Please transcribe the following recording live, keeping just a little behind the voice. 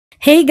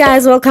Hey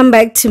guys, welcome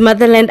back to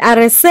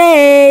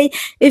MotherlandRSA.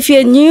 If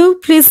you're new,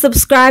 please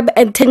subscribe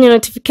and turn your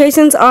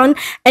notifications on.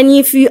 And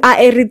if you are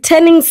a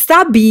returning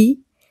subby,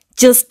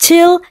 just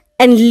chill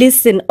and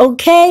listen,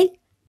 okay?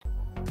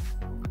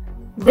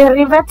 The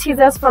River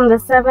teasers from the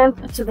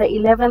 7th to the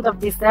 11th of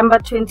December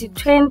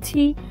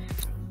 2020.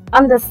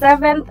 On the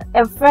 7th,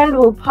 a friend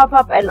will pop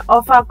up and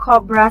offer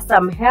Cobra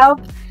some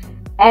help,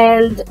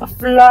 and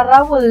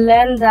Flora will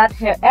learn that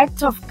her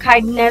act of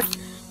kindness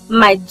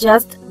might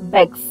just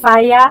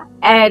backfire,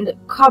 and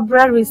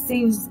Cobra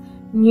receives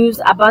news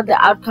about the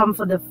outcome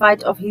for the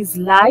fight of his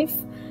life,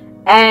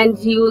 and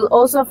he will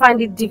also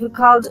find it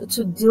difficult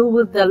to deal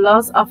with the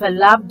loss of a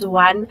loved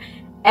one,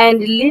 and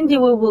Lindy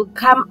will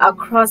come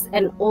across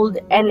an old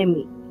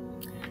enemy.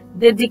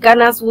 The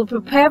Deaconess will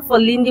prepare for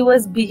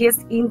Lindy's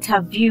biggest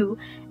interview,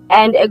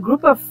 and a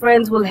group of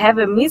friends will have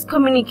a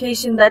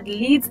miscommunication that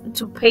leads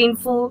to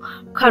painful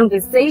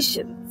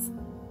conversations.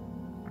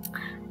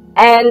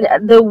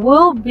 And there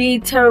will be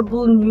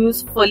terrible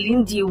news for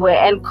Lindywe,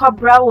 and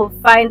Cobra will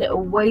find a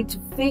way to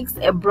fix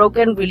a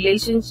broken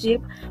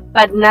relationship,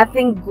 but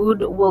nothing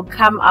good will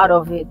come out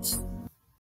of it.